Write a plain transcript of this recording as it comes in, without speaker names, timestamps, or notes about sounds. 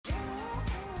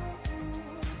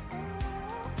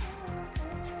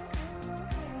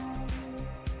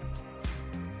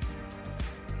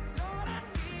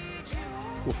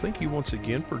Well, thank you once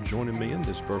again for joining me in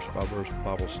this verse-by-verse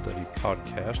Bible study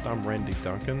podcast. I'm Randy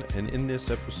Duncan, and in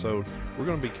this episode, we're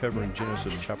going to be covering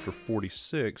Genesis chapter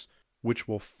 46, which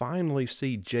will finally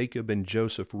see Jacob and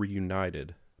Joseph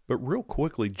reunited. But real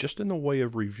quickly, just in the way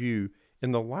of review,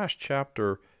 in the last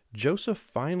chapter, Joseph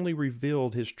finally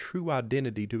revealed his true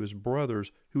identity to his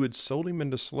brothers who had sold him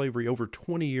into slavery over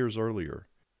 20 years earlier.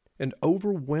 And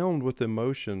overwhelmed with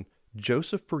emotion,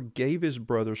 Joseph forgave his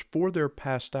brothers for their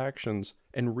past actions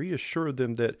and reassured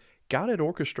them that God had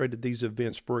orchestrated these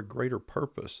events for a greater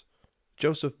purpose.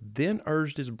 Joseph then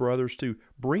urged his brothers to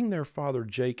bring their father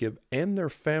Jacob and their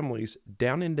families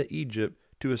down into Egypt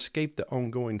to escape the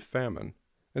ongoing famine.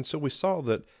 And so we saw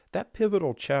that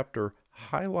pivotal chapter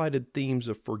highlighted themes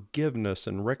of forgiveness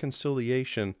and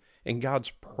reconciliation and God's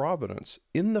providence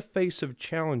in the face of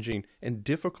challenging and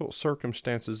difficult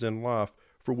circumstances in life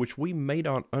for which we may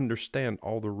not understand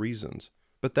all the reasons.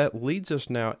 But that leads us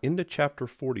now into chapter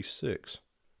 46,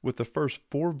 with the first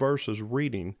 4 verses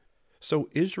reading, "So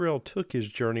Israel took his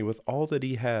journey with all that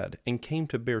he had, and came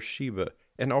to Beersheba,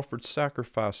 and offered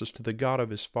sacrifices to the God of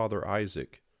his father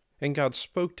Isaac. And God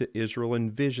spoke to Israel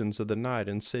in visions of the night,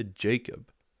 and said,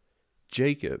 Jacob,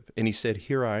 Jacob. And he said,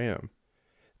 Here I am.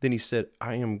 Then he said,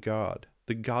 I am God,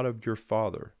 the God of your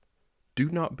father. Do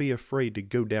not be afraid to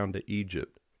go down to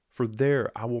Egypt. For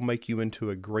there I will make you into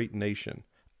a great nation.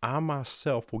 I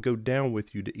myself will go down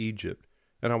with you to Egypt,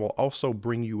 and I will also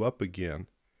bring you up again.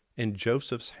 And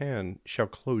Joseph's hand shall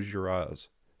close your eyes."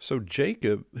 So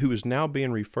Jacob, who is now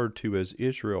being referred to as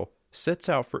Israel, sets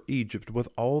out for Egypt with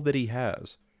all that he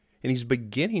has. And he's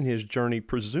beginning his journey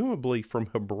presumably from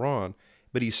Hebron,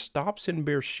 but he stops in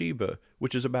Beersheba,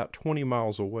 which is about 20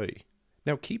 miles away.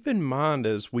 Now keep in mind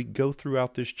as we go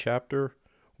throughout this chapter,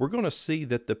 we're going to see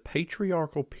that the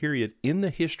patriarchal period in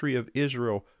the history of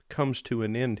Israel comes to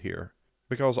an end here.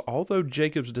 Because although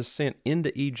Jacob's descent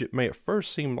into Egypt may at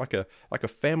first seem like a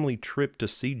family trip to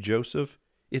see Joseph,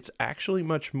 it's actually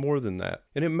much more than that.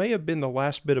 And it may have been the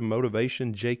last bit of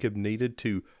motivation Jacob needed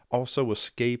to also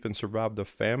escape and survive the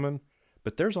famine,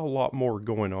 but there's a lot more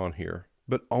going on here.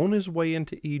 But on his way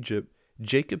into Egypt,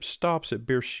 Jacob stops at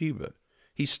Beersheba.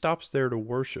 He stops there to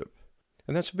worship.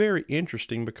 And that's very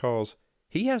interesting because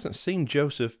he hasn't seen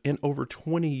Joseph in over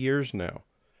 20 years now.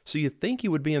 So you'd think he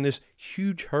would be in this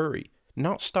huge hurry,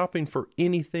 not stopping for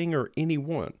anything or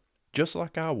anyone, just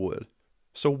like I would.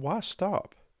 So why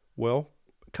stop? Well,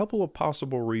 a couple of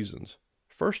possible reasons.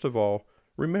 First of all,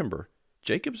 remember,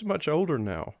 Jacob's much older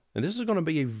now, and this is going to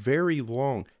be a very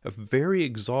long, a very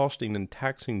exhausting and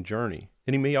taxing journey.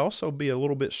 And he may also be a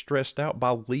little bit stressed out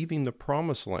by leaving the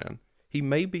promised land. He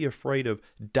may be afraid of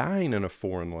dying in a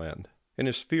foreign land. And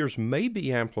his fears may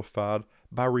be amplified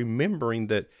by remembering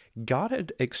that God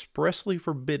had expressly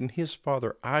forbidden his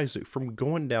father Isaac from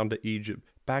going down to Egypt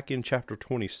back in chapter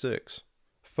 26.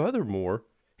 Furthermore,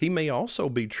 he may also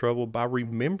be troubled by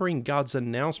remembering God's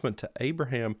announcement to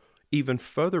Abraham even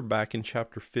further back in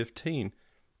chapter 15,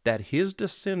 that his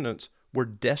descendants were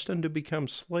destined to become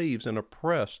slaves and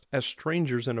oppressed as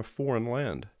strangers in a foreign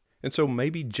land. And so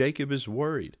maybe Jacob is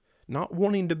worried, not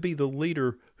wanting to be the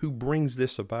leader who brings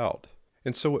this about.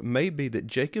 And so it may be that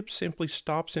Jacob simply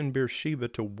stops in Beersheba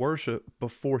to worship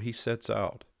before he sets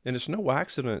out. And it's no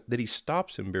accident that he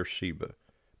stops in Beersheba,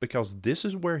 because this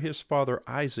is where his father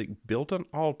Isaac built an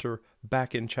altar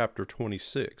back in chapter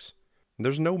 26.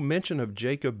 There's no mention of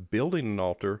Jacob building an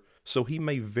altar, so he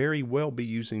may very well be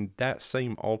using that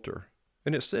same altar.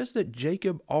 And it says that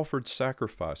Jacob offered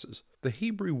sacrifices. The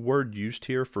Hebrew word used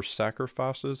here for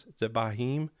sacrifices,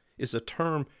 zebahim, is a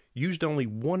term used only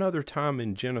one other time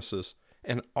in Genesis,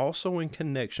 and also in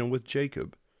connection with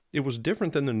Jacob. It was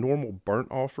different than the normal burnt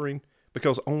offering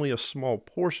because only a small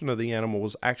portion of the animal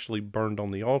was actually burned on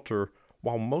the altar,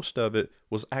 while most of it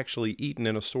was actually eaten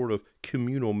in a sort of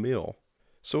communal meal.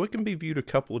 So it can be viewed a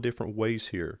couple of different ways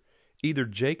here. Either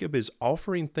Jacob is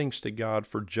offering things to God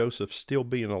for Joseph still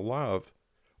being alive,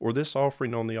 or this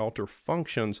offering on the altar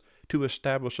functions to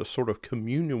establish a sort of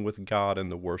communion with God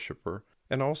and the worshiper,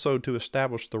 and also to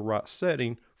establish the right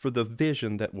setting for the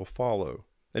vision that will follow.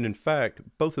 And in fact,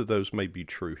 both of those may be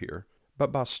true here.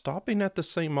 But by stopping at the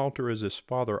same altar as his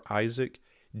father Isaac,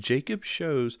 Jacob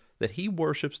shows that he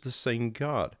worships the same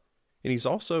God. And he's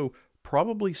also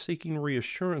probably seeking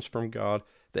reassurance from God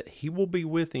that he will be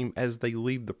with him as they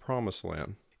leave the promised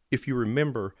land. If you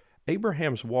remember,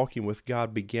 Abraham's walking with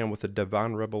God began with a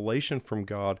divine revelation from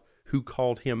God who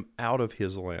called him out of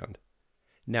his land.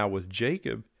 Now with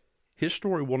Jacob, his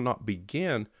story will not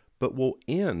begin, but will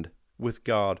end with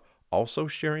God also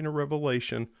sharing a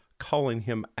revelation calling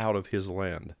him out of his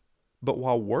land. But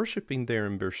while worshiping there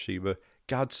in Beersheba,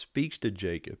 God speaks to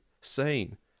Jacob,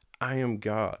 saying, I am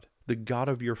God, the God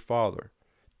of your father.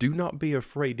 Do not be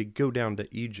afraid to go down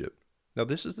to Egypt. Now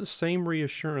this is the same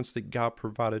reassurance that God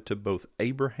provided to both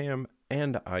Abraham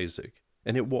and Isaac,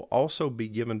 and it will also be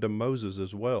given to Moses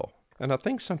as well. And I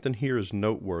think something here is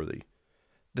noteworthy,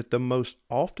 that the most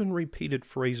often repeated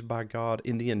phrase by God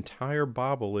in the entire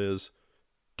Bible is,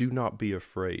 do not be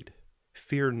afraid.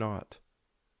 Fear not.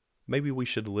 Maybe we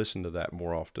should listen to that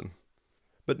more often.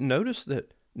 But notice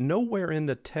that nowhere in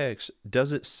the text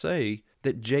does it say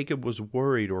that Jacob was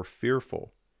worried or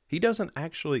fearful. He doesn't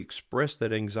actually express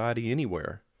that anxiety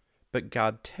anywhere. But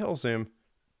God tells him,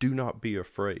 do not be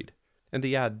afraid. And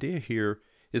the idea here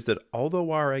is that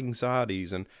although our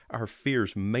anxieties and our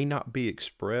fears may not be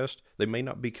expressed, they may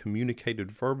not be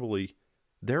communicated verbally,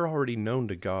 they're already known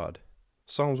to God.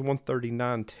 Psalms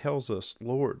 139 tells us,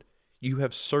 Lord, you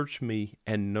have searched me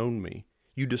and known me.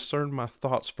 You discern my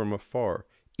thoughts from afar.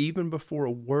 Even before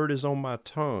a word is on my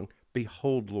tongue,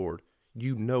 behold, Lord,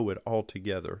 you know it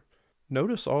altogether.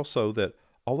 Notice also that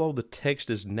although the text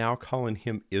is now calling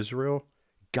him Israel,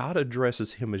 God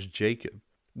addresses him as Jacob,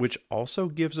 which also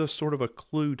gives us sort of a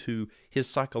clue to his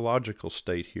psychological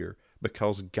state here,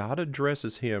 because God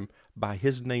addresses him by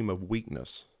his name of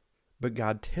weakness. But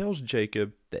God tells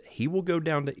Jacob that he will go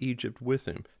down to Egypt with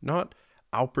him. Not,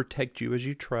 I'll protect you as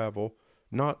you travel.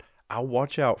 Not, I'll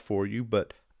watch out for you,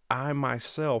 but I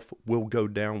myself will go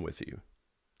down with you.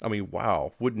 I mean,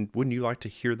 wow. Wouldn't you like to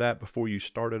hear that before you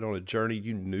started on a journey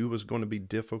you knew was going to be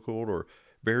difficult or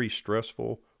very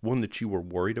stressful, one that you were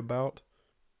worried about?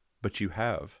 But you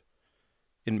have.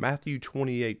 In Matthew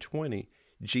 28:20,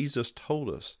 Jesus told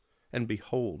us, and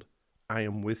behold, I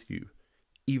am with you,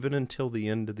 even until the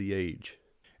end of the age.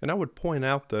 And I would point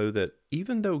out, though, that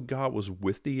even though God was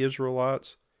with the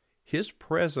Israelites, his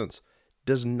presence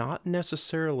does not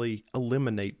necessarily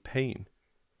eliminate pain.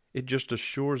 It just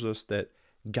assures us that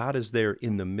God is there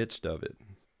in the midst of it.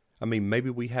 I mean, maybe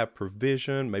we have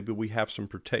provision, maybe we have some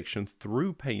protection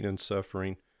through pain and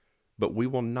suffering, but we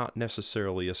will not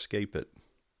necessarily escape it.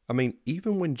 I mean,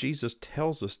 even when Jesus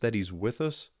tells us that he's with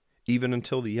us, even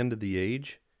until the end of the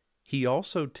age, he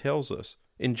also tells us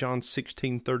in John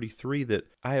 16:33 that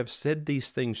I have said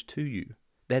these things to you,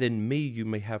 that in me you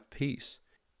may have peace.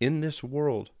 In this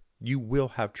world you will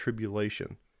have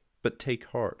tribulation, but take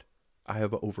heart, I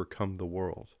have overcome the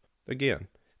world. Again,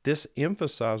 this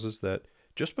emphasizes that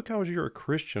just because you're a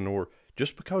Christian or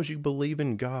just because you believe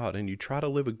in God and you try to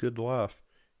live a good life,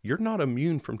 you're not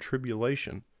immune from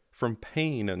tribulation, from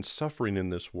pain and suffering in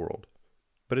this world.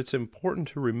 But it's important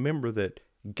to remember that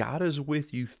God is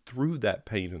with you through that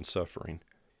pain and suffering.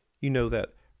 You know,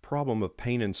 that problem of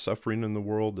pain and suffering in the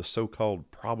world, the so-called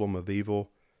problem of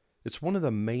evil, it's one of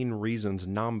the main reasons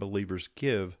non-believers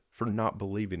give for not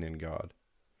believing in God.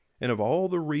 And of all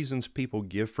the reasons people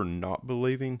give for not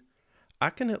believing, I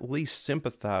can at least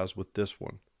sympathize with this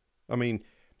one. I mean,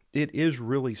 it is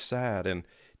really sad and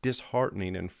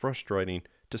disheartening and frustrating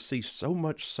to see so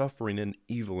much suffering and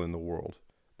evil in the world.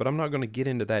 But I'm not going to get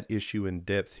into that issue in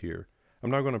depth here. I'm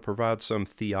not going to provide some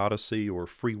theodicy or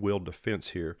free will defense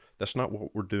here. That's not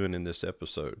what we're doing in this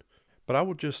episode. But I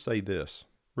will just say this.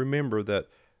 Remember that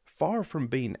far from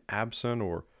being absent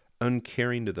or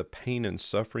uncaring to the pain and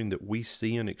suffering that we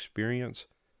see and experience,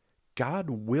 God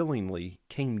willingly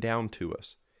came down to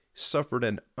us, suffered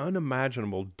an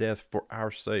unimaginable death for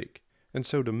our sake. And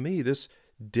so to me, this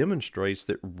demonstrates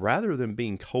that rather than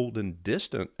being cold and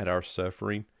distant at our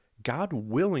suffering, God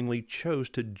willingly chose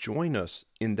to join us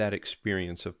in that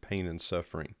experience of pain and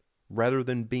suffering. Rather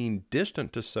than being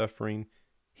distant to suffering,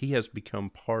 he has become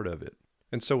part of it.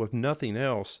 And so if nothing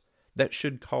else, that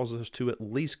should cause us to at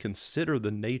least consider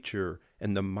the nature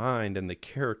and the mind and the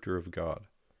character of God.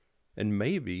 And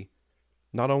maybe,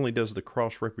 not only does the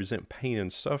cross represent pain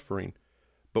and suffering,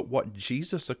 but what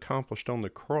Jesus accomplished on the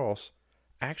cross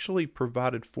actually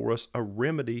provided for us a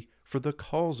remedy for the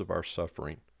cause of our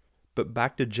suffering. But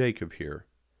back to Jacob here.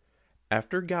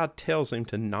 After God tells him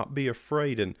to not be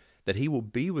afraid and that he will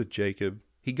be with Jacob,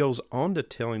 he goes on to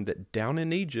tell him that down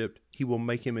in Egypt he will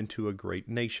make him into a great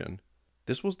nation.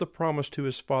 This was the promise to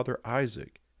his father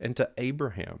Isaac and to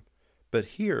Abraham. But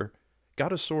here,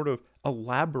 God is sort of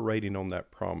elaborating on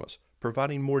that promise,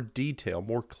 providing more detail,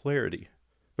 more clarity.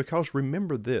 Because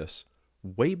remember this,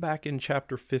 way back in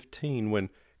chapter 15, when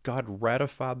God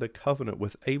ratified the covenant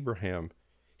with Abraham,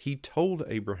 he told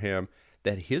Abraham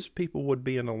that his people would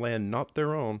be in a land not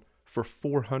their own for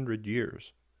 400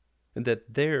 years, and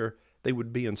that there they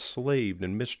would be enslaved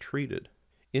and mistreated.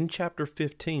 In chapter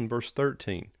 15, verse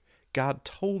 13, God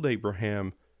told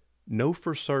Abraham, know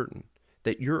for certain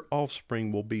that your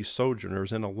offspring will be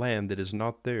sojourners in a land that is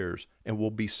not theirs and will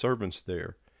be servants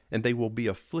there, and they will be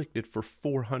afflicted for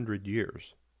 400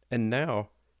 years. And now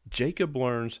Jacob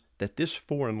learns that this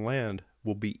foreign land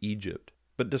will be Egypt.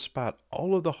 But despite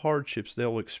all of the hardships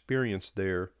they'll experience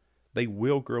there, they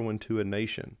will grow into a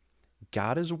nation.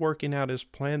 God is working out his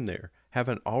plan there,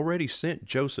 having already sent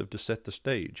Joseph to set the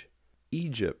stage.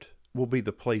 Egypt will be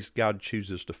the place God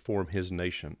chooses to form his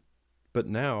nation. But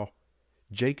now,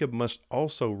 Jacob must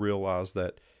also realize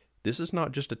that this is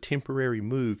not just a temporary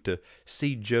move to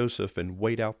see Joseph and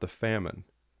wait out the famine.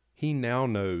 He now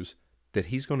knows that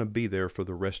he's going to be there for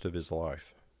the rest of his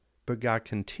life. But God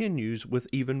continues with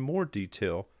even more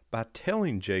detail by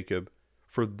telling Jacob,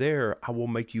 "For there I will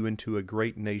make you into a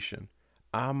great nation.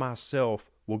 I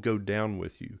myself will go down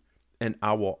with you, and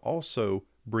I will also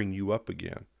bring you up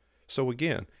again." So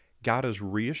again, God is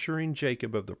reassuring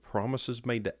Jacob of the promises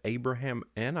made to Abraham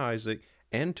and Isaac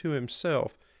and to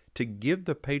himself to give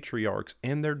the patriarchs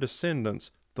and their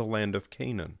descendants the land of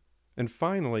Canaan. And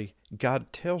finally,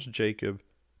 God tells Jacob,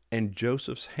 "And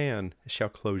Joseph's hand shall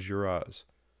close your eyes."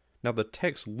 Now the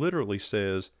text literally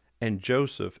says, "And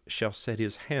Joseph shall set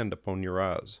his hand upon your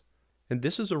eyes." And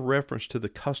this is a reference to the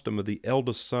custom of the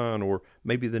eldest son, or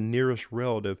maybe the nearest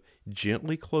relative,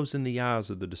 gently closing the eyes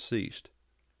of the deceased.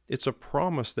 It's a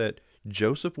promise that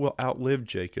Joseph will outlive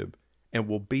Jacob and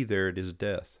will be there at his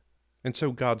death. And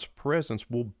so God's presence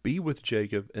will be with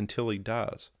Jacob until he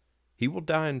dies. He will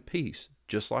die in peace,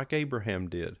 just like Abraham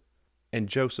did. And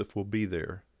Joseph will be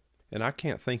there. And I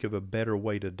can't think of a better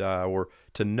way to die, or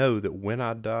to know that when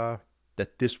I die,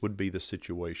 that this would be the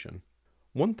situation.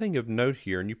 One thing of note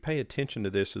here, and you pay attention to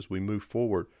this as we move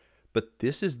forward, but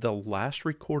this is the last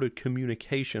recorded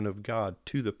communication of God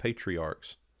to the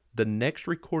patriarchs. The next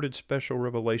recorded special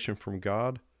revelation from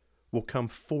God will come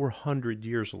 400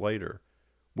 years later,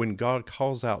 when God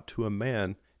calls out to a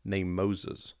man named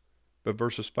Moses. But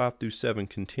verses 5 through 7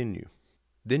 continue.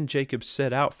 "Then Jacob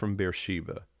set out from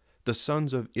Beersheba. The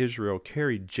sons of Israel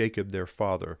carried Jacob their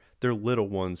father, their little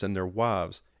ones and their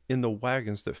wives, in the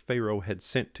wagons that Pharaoh had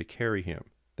sent to carry him.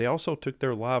 They also took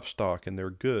their livestock and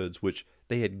their goods, which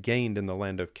they had gained in the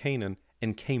land of Canaan,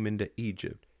 and came into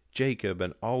Egypt, Jacob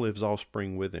and all his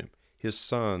offspring with him, his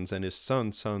sons and his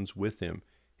sons' sons with him,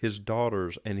 his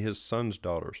daughters and his sons'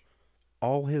 daughters.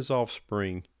 All his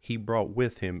offspring he brought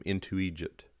with him into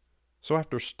Egypt." So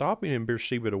after stopping in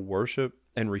Beersheba to worship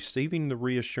and receiving the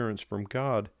reassurance from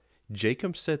God,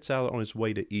 Jacob sets out on his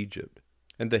way to Egypt.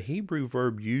 And the Hebrew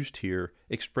verb used here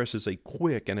expresses a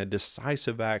quick and a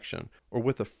decisive action, or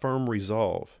with a firm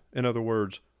resolve. In other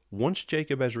words, once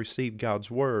Jacob has received God's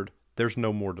word, there's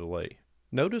no more delay.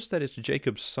 Notice that it's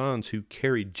Jacob's sons who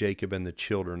carried Jacob and the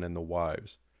children and the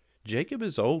wives. Jacob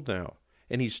is old now,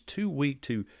 and he's too weak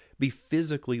to be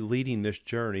physically leading this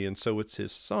journey, and so it's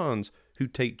his sons who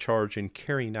take charge in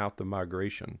carrying out the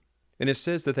migration. And it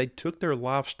says that they took their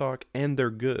livestock and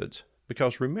their goods,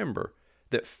 because remember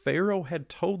that Pharaoh had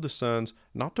told the sons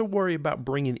not to worry about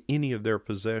bringing any of their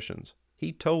possessions.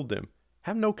 He told them,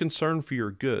 "Have no concern for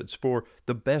your goods, for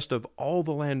the best of all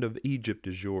the land of Egypt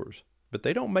is yours." But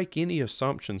they don't make any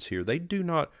assumptions here. They do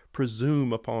not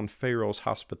presume upon Pharaoh's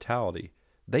hospitality.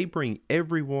 They bring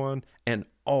everyone and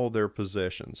all their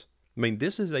possessions. I mean,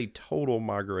 this is a total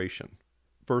migration.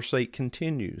 Verse 8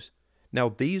 continues, "Now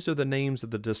these are the names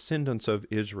of the descendants of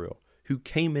Israel who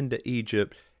came into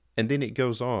Egypt," and then it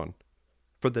goes on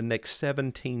for the next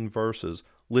 17 verses,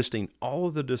 listing all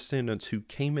of the descendants who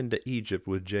came into Egypt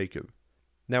with Jacob.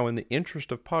 Now, in the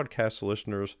interest of podcast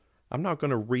listeners, I'm not going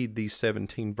to read these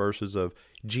 17 verses of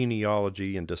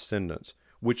genealogy and descendants,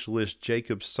 which list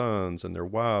Jacob's sons and their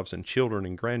wives and children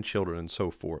and grandchildren and so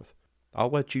forth. I'll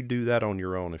let you do that on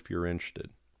your own if you're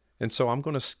interested. And so I'm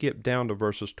going to skip down to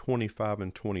verses 25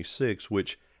 and 26,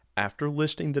 which, after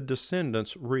listing the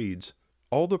descendants, reads,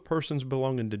 "All the persons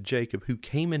belonging to Jacob who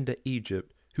came into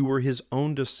Egypt, who were his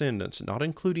own descendants, not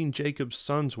including Jacob's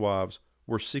sons' wives,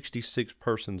 were 66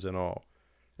 persons in all.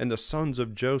 And the sons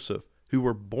of Joseph, who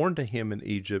were born to him in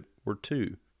Egypt, were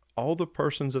 2. All the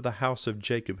persons of the house of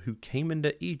Jacob who came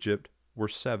into Egypt were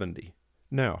 70.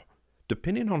 Now,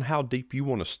 depending on how deep you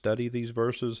want to study these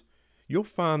verses, you'll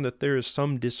find that there is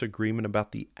some disagreement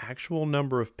about the actual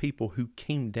number of people who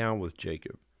came down with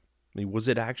Jacob. I mean, was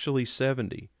it actually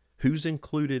 70? Who's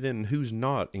included and who's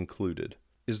not included?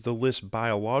 Is the list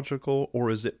biological or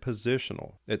is it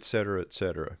positional, etc.,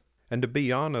 etc.? And to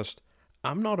be honest,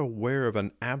 I'm not aware of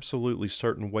an absolutely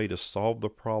certain way to solve the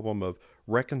problem of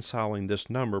reconciling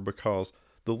this number, because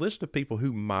the list of people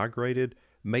who migrated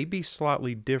may be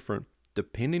slightly different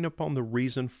depending upon the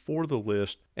reason for the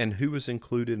list and who is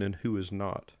included and who is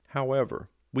not. However,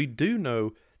 we do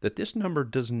know that this number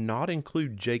does not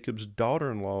include Jacob's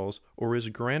daughter-in-laws or his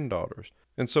granddaughters.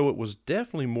 And so it was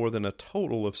definitely more than a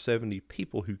total of 70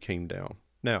 people who came down.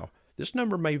 Now, this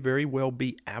number may very well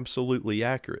be absolutely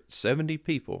accurate, 70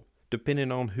 people,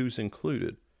 depending on who's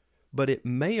included. But it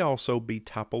may also be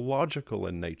typological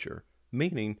in nature,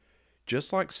 meaning,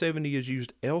 just like 70 is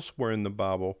used elsewhere in the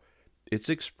Bible, it's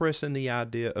expressing the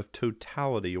idea of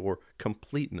totality or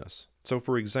completeness. So,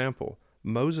 for example,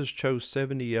 Moses chose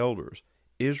 70 elders.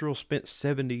 Israel spent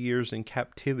 70 years in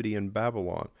captivity in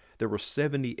Babylon. There were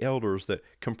 70 elders that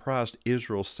comprised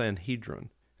Israel's Sanhedrin.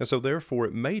 And so therefore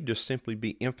it may just simply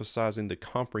be emphasizing the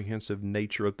comprehensive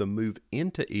nature of the move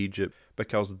into Egypt,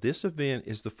 because this event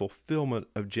is the fulfillment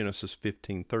of Genesis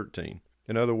 15:13.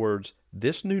 In other words,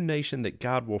 this new nation that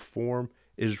God will form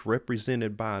is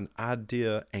represented by an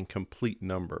idea and complete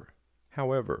number.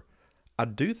 However, I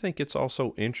do think it's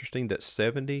also interesting that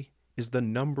 70 is the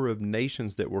number of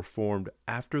nations that were formed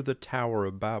after the Tower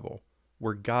of Babel,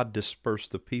 where God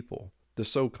dispersed the people, the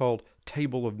so-called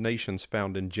Table of Nations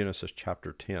found in Genesis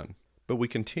chapter 10. But we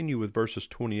continue with verses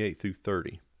 28 through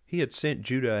 30. He had sent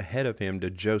Judah ahead of him to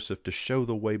Joseph to show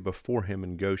the way before him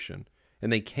in Goshen,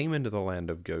 and they came into the land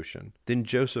of Goshen. Then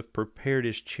Joseph prepared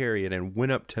his chariot and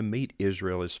went up to meet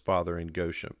Israel his father in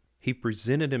Goshen. He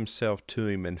presented himself to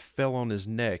him and fell on his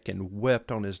neck and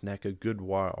wept on his neck a good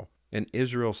while. And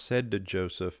Israel said to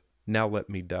Joseph, "Now let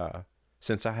me die,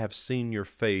 since I have seen your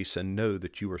face and know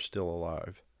that you are still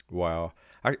alive." Wow,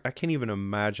 I can't even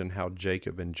imagine how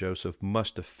Jacob and Joseph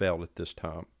must have felt at this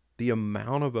time. The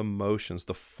amount of emotions,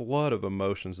 the flood of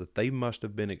emotions that they must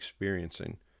have been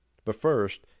experiencing. But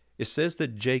first, it says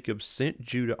that Jacob sent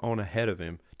Judah on ahead of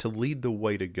him to lead the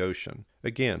way to Goshen.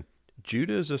 Again,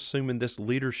 Judah is assuming this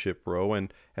leadership role,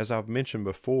 and as I've mentioned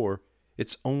before,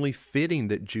 it's only fitting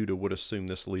that Judah would assume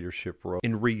this leadership role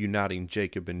in reuniting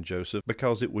Jacob and Joseph,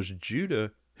 because it was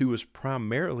Judah who was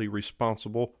primarily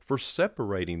responsible for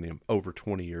separating them over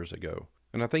 20 years ago.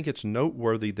 And I think it's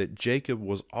noteworthy that Jacob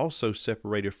was also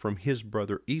separated from his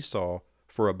brother Esau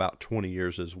for about 20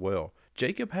 years as well.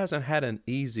 Jacob hasn't had an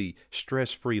easy,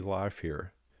 stress-free life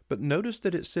here. But notice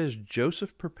that it says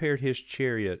Joseph prepared his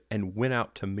chariot and went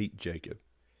out to meet Jacob.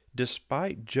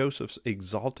 Despite Joseph's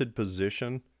exalted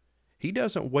position, he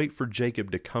doesn't wait for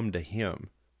Jacob to come to him.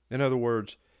 In other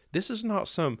words, this is not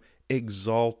some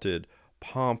exalted,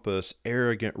 pompous,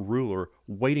 arrogant ruler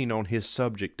waiting on his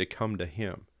subject to come to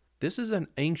him. This is an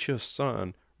anxious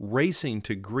son racing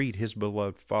to greet his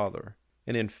beloved father.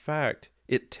 And in fact,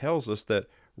 it tells us that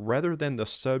rather than the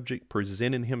subject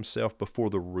presenting himself before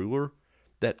the ruler,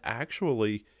 that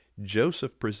actually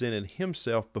Joseph presented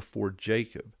himself before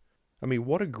Jacob. I mean,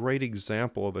 what a great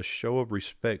example of a show of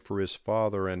respect for his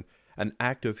father and an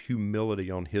act of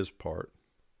humility on his part.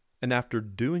 And after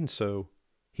doing so,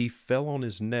 he fell on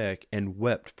his neck and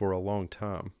wept for a long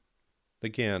time.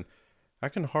 Again, I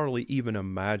can hardly even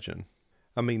imagine.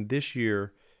 I mean, this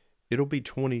year, it'll be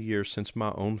 20 years since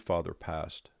my own father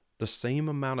passed. The same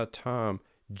amount of time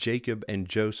Jacob and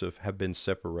Joseph have been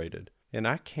separated. And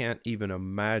I can't even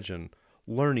imagine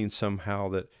learning somehow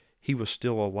that he was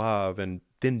still alive and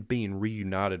then being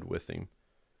reunited with him.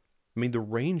 I mean, the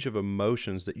range of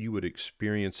emotions that you would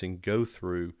experience and go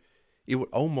through, it would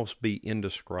almost be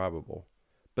indescribable.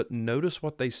 But notice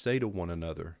what they say to one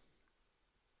another.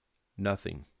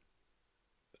 Nothing.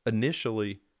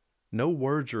 Initially, no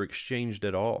words are exchanged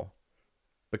at all,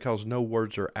 because no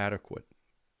words are adequate.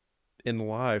 In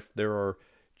life, there are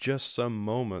just some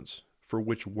moments for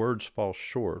which words fall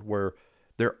short, where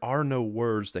there are no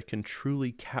words that can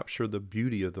truly capture the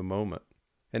beauty of the moment.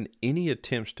 And any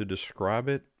attempts to describe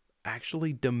it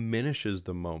actually diminishes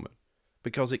the moment,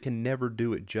 because it can never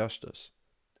do it justice.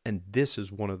 And this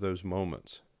is one of those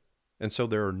moments. And so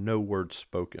there are no words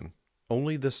spoken.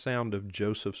 Only the sound of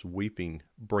Joseph's weeping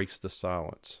breaks the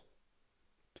silence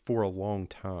for a long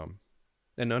time.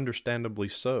 And understandably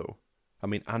so. I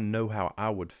mean, I know how I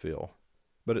would feel.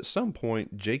 But at some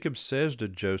point, Jacob says to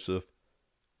Joseph,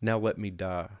 "Now let me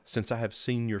die, since I have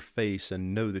seen your face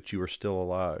and know that you are still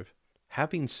alive."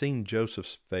 Having seen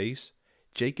Joseph's face,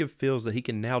 Jacob feels that he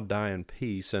can now die in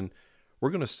peace, and we're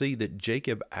going to see that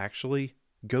Jacob actually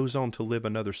goes on to live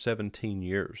another 17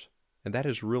 years. And that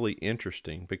is really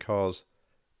interesting, because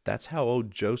that's how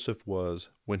old Joseph was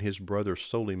when his brothers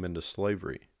sold him into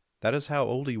slavery. That is how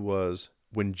old he was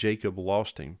when Jacob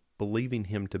lost him, believing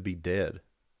him to be dead.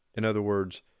 In other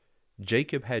words,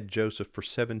 Jacob had Joseph for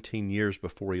 17 years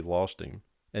before he lost him,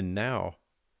 and now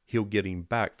he'll get him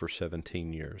back for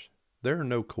 17 years. There are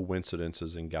no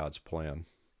coincidences in God's plan.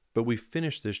 But we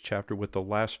finish this chapter with the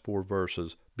last 4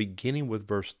 verses, beginning with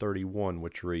verse 31,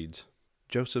 which reads,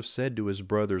 "Joseph said to his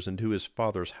brothers and to his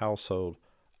father's household,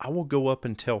 I will go up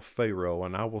and tell Pharaoh,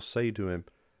 and I will say to him,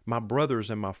 my brothers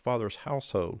and my father's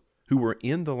household, who were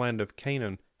in the land of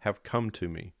Canaan, have come to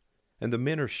me. And the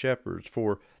men are shepherds,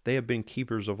 for they have been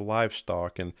keepers of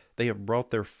livestock, and they have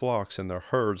brought their flocks and their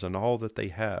herds and all that they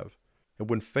have. And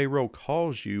when Pharaoh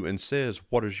calls you and says,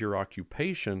 what is your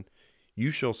occupation? You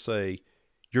shall say,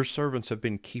 your servants have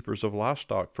been keepers of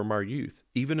livestock from our youth,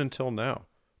 even until now,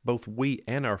 both we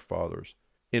and our fathers,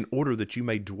 in order that you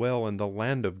may dwell in the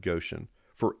land of Goshen,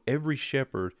 for every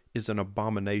shepherd is an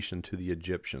abomination to the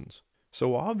Egyptians.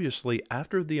 So obviously,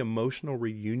 after the emotional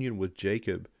reunion with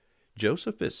Jacob,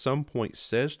 Joseph at some point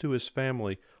says to his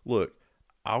family, look,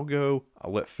 I'll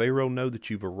let Pharaoh know that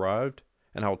you've arrived,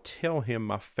 and I'll tell him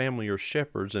my family are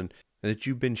shepherds and that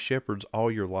you've been shepherds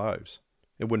all your lives.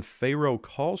 And when Pharaoh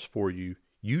calls for you,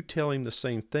 you tell him the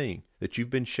same thing, that you've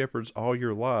been shepherds all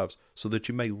your lives so that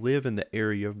you may live in the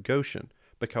area of Goshen,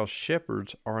 because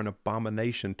shepherds are an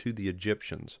abomination to the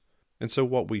Egyptians. And so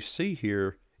what we see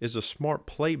here is a smart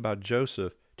play by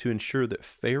Joseph to ensure that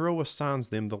Pharaoh assigns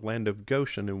them the land of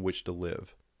Goshen in which to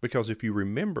live. Because if you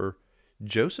remember,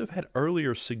 Joseph had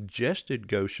earlier suggested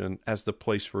Goshen as the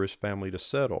place for his family to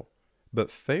settle.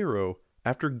 But Pharaoh,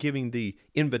 after giving the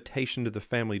invitation to the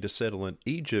family to settle in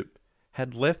Egypt,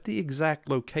 had left the exact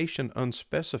location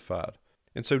unspecified.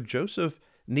 And so Joseph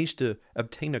needs to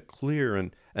obtain a clear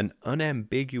and an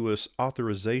unambiguous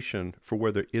authorization for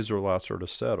where the Israelites are to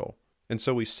settle. And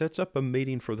so he sets up a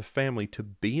meeting for the family to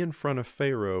be in front of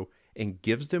Pharaoh and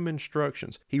gives them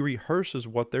instructions. He rehearses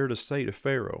what they're to say to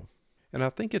Pharaoh. And I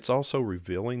think it's also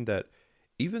revealing that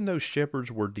even though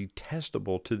shepherds were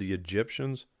detestable to the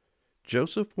Egyptians,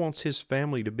 Joseph wants his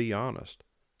family to be honest,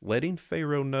 letting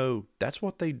Pharaoh know that's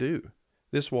what they do.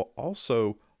 This will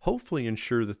also hopefully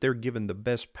ensure that they're given the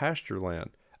best pasture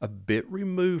land, a bit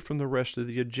removed from the rest of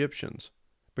the Egyptians.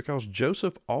 Because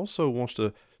Joseph also wants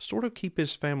to sort of keep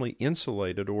his family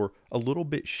insulated or a little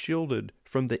bit shielded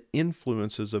from the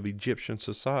influences of Egyptian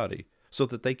society so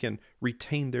that they can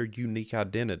retain their unique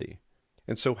identity.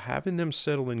 And so having them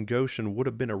settle in Goshen would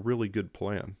have been a really good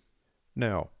plan.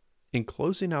 Now, in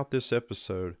closing out this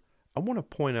episode, I want to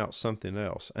point out something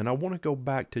else, and I want to go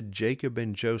back to Jacob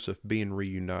and Joseph being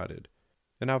reunited.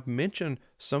 And I've mentioned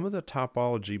some of the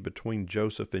typology between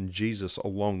Joseph and Jesus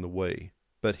along the way.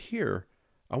 But here,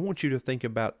 I want you to think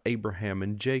about Abraham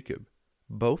and Jacob.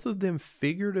 Both of them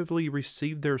figuratively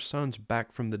received their sons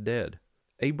back from the dead.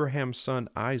 Abraham's son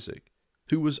Isaac,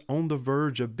 who was on the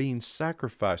verge of being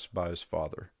sacrificed by his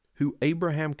father, who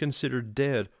Abraham considered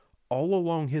dead all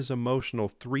along his emotional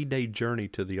 3-day journey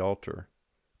to the altar.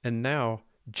 And now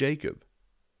Jacob,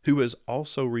 who has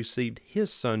also received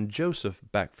his son Joseph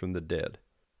back from the dead.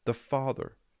 The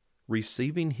father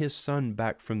receiving his son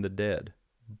back from the dead.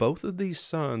 Both of these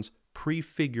sons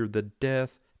prefigure the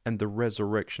death and the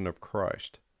resurrection of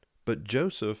Christ. But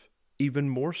Joseph, even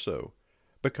more so,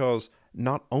 because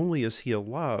not only is he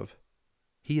alive,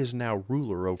 he is now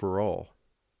ruler over all.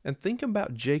 And think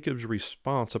about Jacob's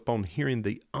response upon hearing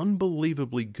the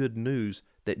unbelievably good news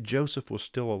that Joseph was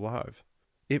still alive.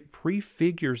 It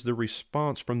prefigures the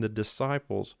response from the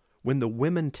disciples when the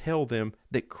women tell them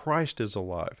that Christ is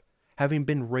alive, having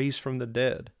been raised from the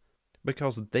dead,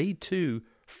 because they too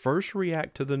first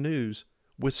react to the news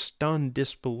with stunned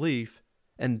disbelief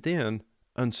and then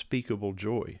unspeakable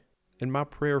joy. And my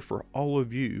prayer for all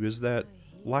of you is that,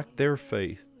 like their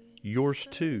faith, yours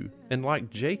too, and like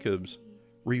Jacob's,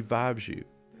 revives you,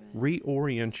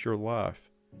 reorients your life,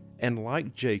 and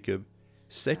like Jacob,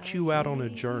 sets you out on a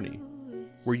journey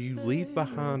where you leave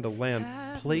behind a land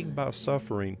plagued by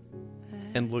suffering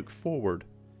and look forward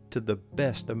to the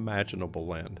best imaginable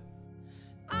land.